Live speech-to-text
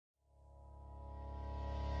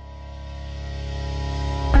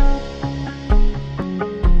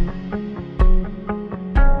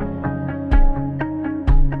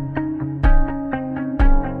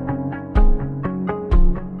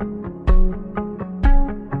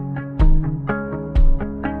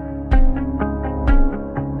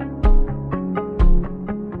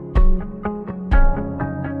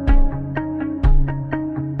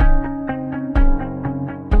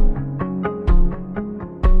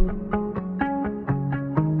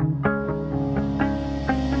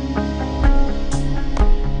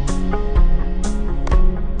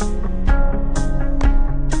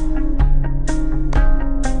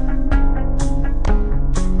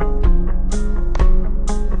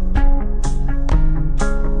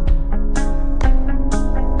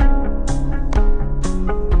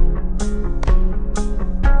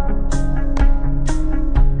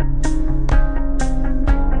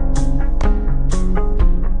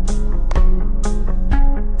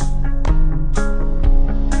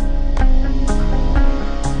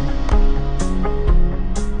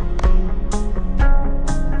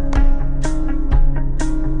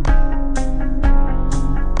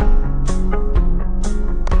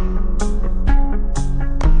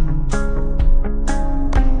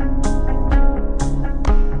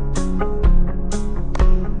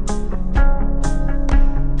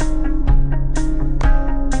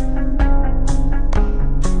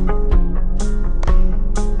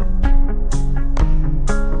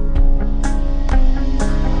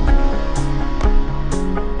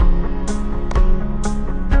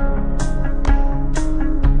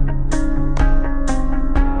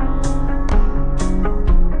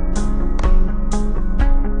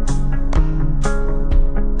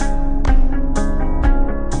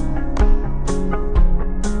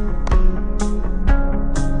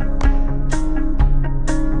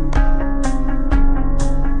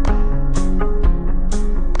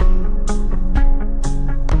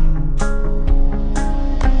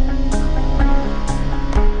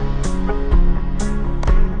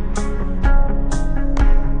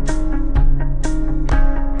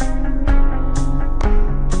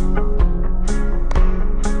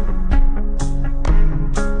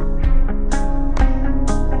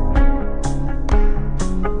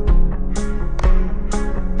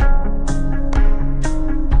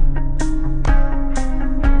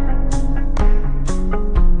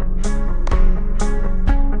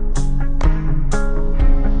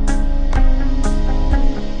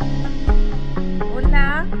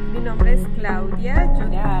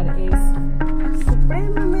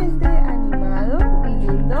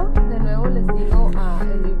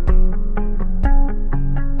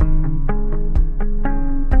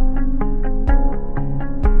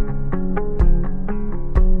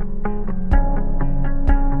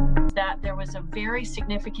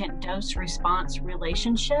significant dose-response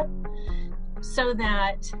relationship, so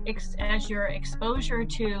that as your exposure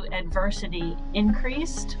to adversity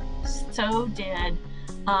increased, so did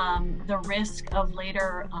the risk of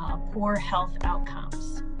later poor health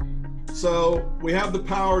outcomes. So we have the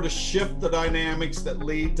power to shift the dynamics that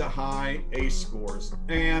lead to high ACE scores.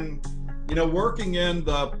 And, working in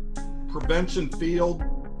the prevention field,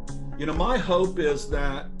 my hope is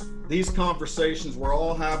that these conversations we're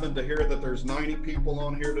all having, to hear that there's 90 people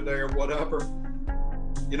on here today or whatever,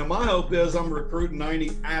 my hope is I'm recruiting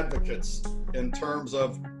 90 advocates in terms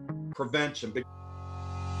of prevention.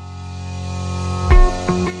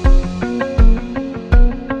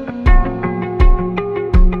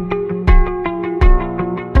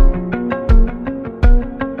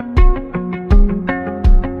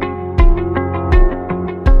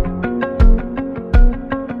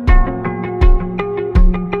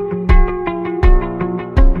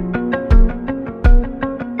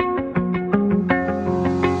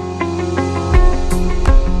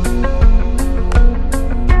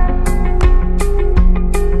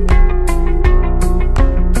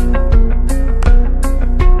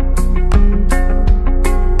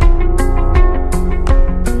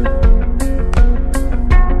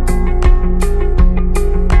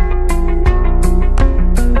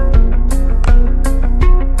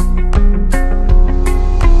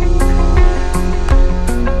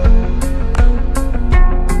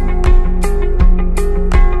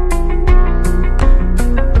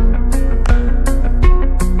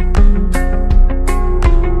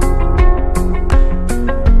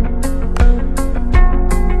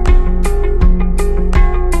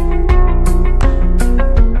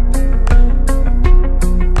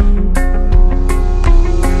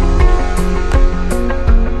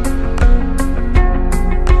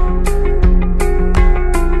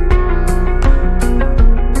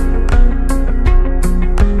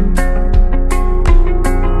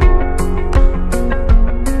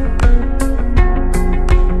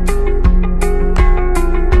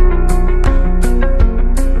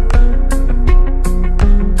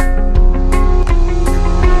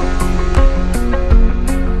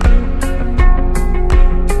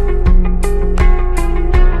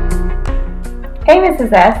 Hey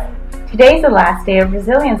Mrs. S, today's the last day of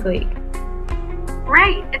Resilience Week.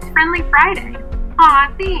 Right, it's Friendly Friday.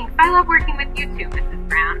 Aw, thanks. I love working with you too, Mrs.